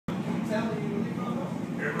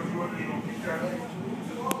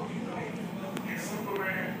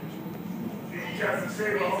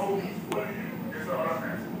save a whole what? That's all I'm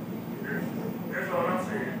asking. That's all I'm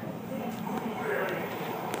saying.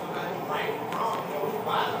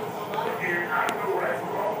 Again, I know right from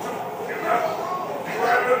wrong too. If I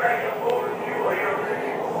look like I'm older than you or younger than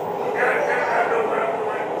you, goddamn, I know what I'm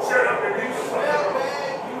doing. Shut up and leave the fuck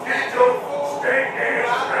alone. Get your stank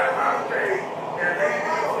ass out my face and leave me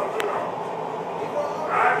the fuck alone.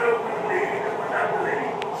 I know when to leave and when not to leave.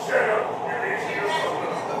 Shut up and leave me the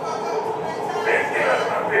fuck alone. Let's get out of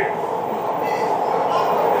my face.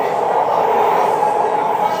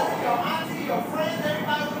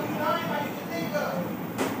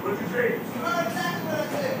 What you say? You heard exactly what I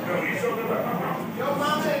said. No, you talking about my mama. Your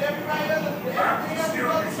mama and everybody else. Excuse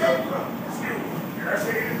me. Did I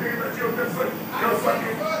say anything about your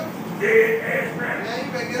fucking dead ass man? Yeah, you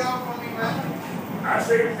better get off on me, man. I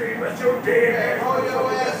say anything about your dead ass? Hold your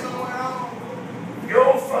ass somewhere else.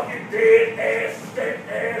 Your fucking dead ass, stank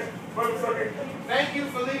ass, motherfucking. Thank you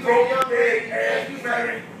for leaving a young lady. Thank you for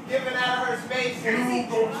man. giving out of her space. You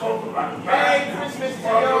gonna talk about Merry Christmas to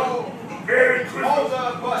your Merry Christmas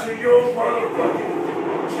to your motherfucking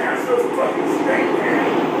cancer fucking stank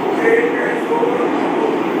ass, dead ass,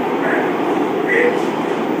 man, bitch.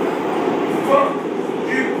 Fuck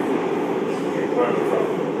you. You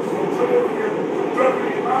motherfucker. Don't come over here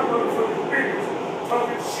drugging in my motherfucking business,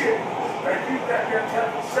 talking shit like you got that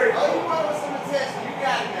type of say. Oh, you want some attention. You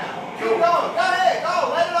got it now. Keep going. Go ahead. Go.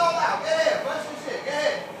 Let it all out. Go ahead. Bust your shit. Go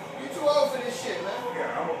ahead. You too old for this shit, man.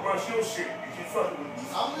 Yeah, I'm gonna brush your shit. You keep fucking with me.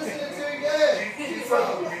 I'm listening to you. Go ahead. You keep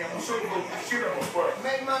fucking with me. I'm gonna show you what shit I'm gonna fuck.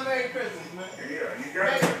 Make my Merry Christmas, man. Yeah, you got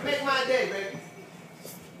it. Make my day, baby.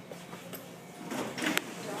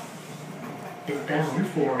 Is bound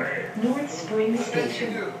for North Spring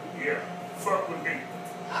Station. Yeah, fuck with me.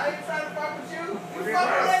 I ain't trying to fuck with you. You fuck with How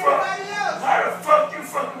everybody else. the fuck you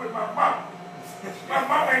fucking with my mama? My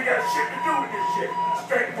mama ain't got shit to do with this shit.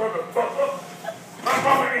 Stank motherfucker. My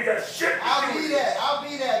mama ain't got shit to do I'll with be this. that. I'll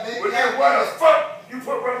be that, baby. Well then why the fuck you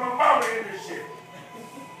put my mama in this shit?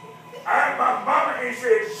 My mama ain't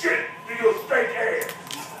said shit to your stank ass.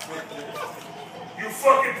 You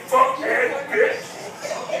fucking fuck ass bitch.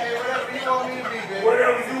 Okay, whatever you want me to be, baby.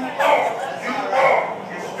 Whatever you are,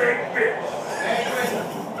 you stank bitch. Merry Christmas.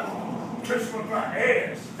 Kiss with my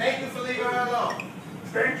ass. Thank you for leaving her alone.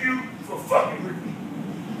 Thank you for fucking with me.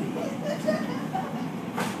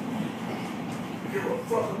 Give a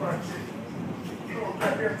fuck about shit. You don't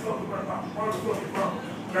goddamn talk about my motherfucking mama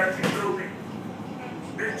like you know me.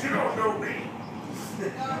 Bitch, you don't know me.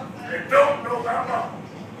 And don't know my mama.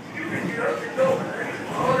 You can get up and go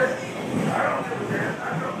and all that. I don't give a damn. I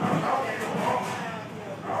don't need no harm.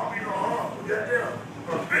 I don't need no harm. Goddamn.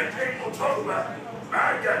 A bitch ain't gonna talk about my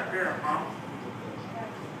goddamn mama.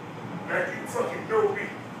 Like you fucking know me.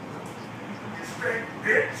 You stank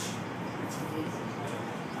bitch.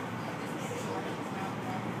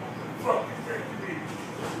 Fuck you think you need.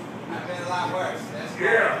 I've been a lot worse. That's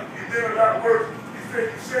Yeah, you did a lot worse. You think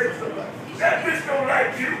you said something. That bitch don't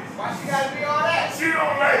like you. Why she gotta be all that? She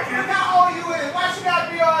don't like you. Look how old you is. Why she gotta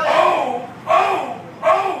be all that? Oh!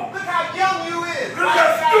 Look how young you is. Look Why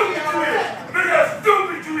how she gotta be stupid all you is. that? Look how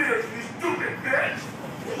stupid you is, you stupid bitch.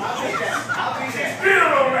 I'll be that. I'll be She that. still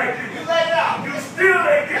don't like you. You let it out. You still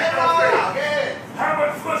ain't Let getting it no all face. out. Go ahead. How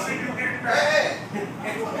much pussy you getting Go now? ahead.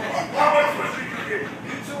 How much pussy you getting?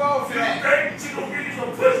 You too old for You that. think she gonna give you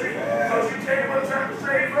some pussy because you take one time to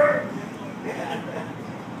save her?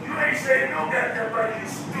 You ain't saving no goddamn body, you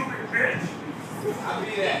stupid bitch. I'll be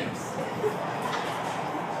that.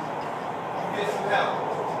 Get some help.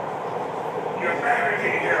 You're married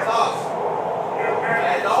here. It's awesome. You're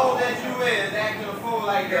married. As old as you is, acting a fool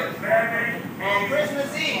like You're that. married. On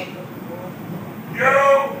Christmas Eve.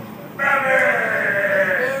 Yo, baby.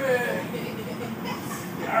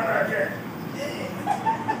 How about that?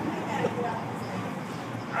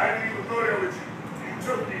 I didn't even go there with you. You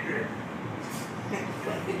took me there.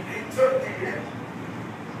 You took me there.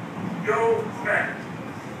 Yo, man.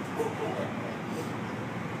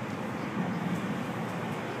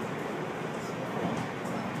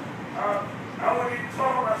 I wasn't even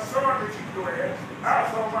talking about son that you go ahead. I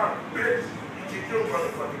was talking about a bitch. You kick your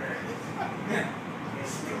motherfucking ass. You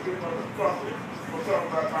stupid motherfucker. We're talking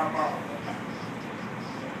about my mama.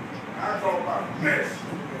 I was talking about a bitch.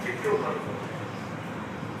 You kick your motherfucker.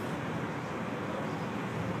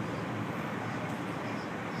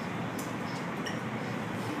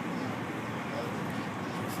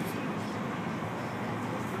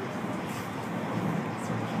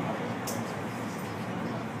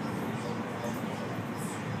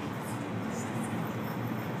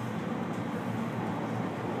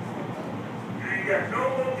 You ain't got no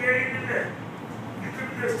more game than that. You could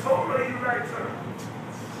have just told her you liked her.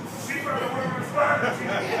 She probably wouldn't respond to you.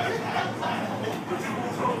 But you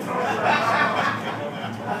were so tough about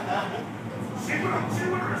she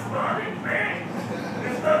would have responded, man.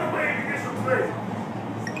 There's another way to get some pleasure.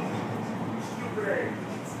 Stupid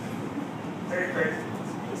ass. Hey, baby.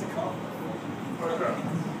 What's up?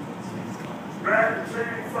 Mad and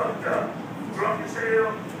saying fucked up. Drunk as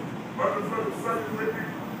hell. Motherfucker fucking with me.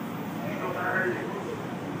 You know how I heard you.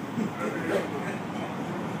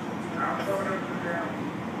 I'm coming up to the down.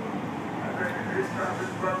 I think this time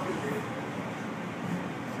it's drunk with me.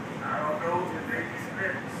 I don't know if they these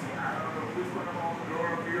next. I don't know which one I'm on,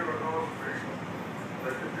 Laura Beer or Laura Fish.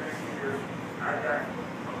 But the thing is, I got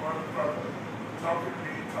a motherfucker talking to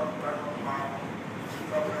me, talking about my mama,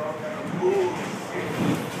 talking all kind of bullshit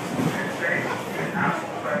and things that I'm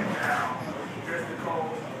right now just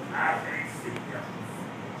because I can't see him.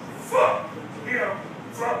 Fuck him,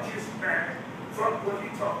 fuck his man, fuck what he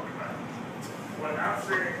talking about. What I'm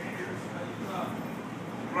saying is,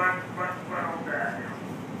 run on down here.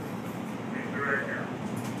 Meet me right now.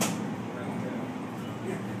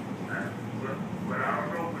 But I don't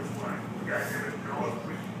know which one. You got to know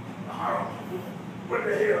which. I don't know. What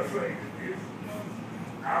the hell train is this?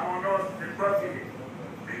 I'm on North in Buckhead.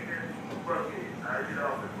 Meet me in Buckhead. I get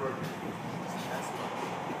off in Buckhead.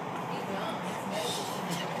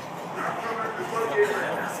 I'm coming to Buckhead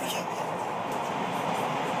right now.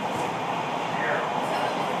 Yeah.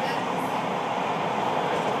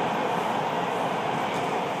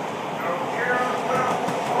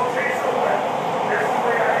 Okay, so what? That's the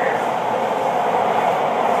way I am.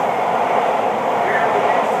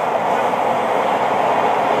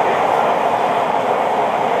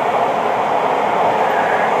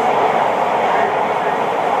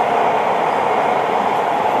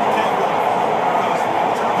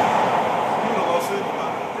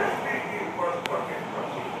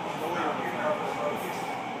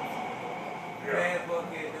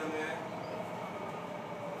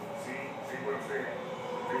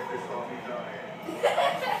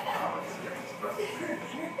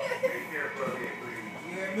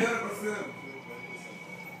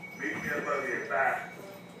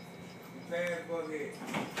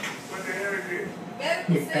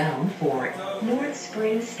 Is bound for North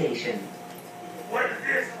Spring Station. What is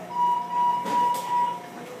this?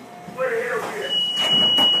 What the hell is this?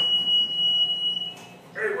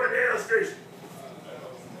 Hey, what the hell station?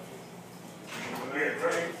 Yeah,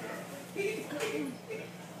 right.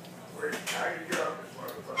 Wait, how you go?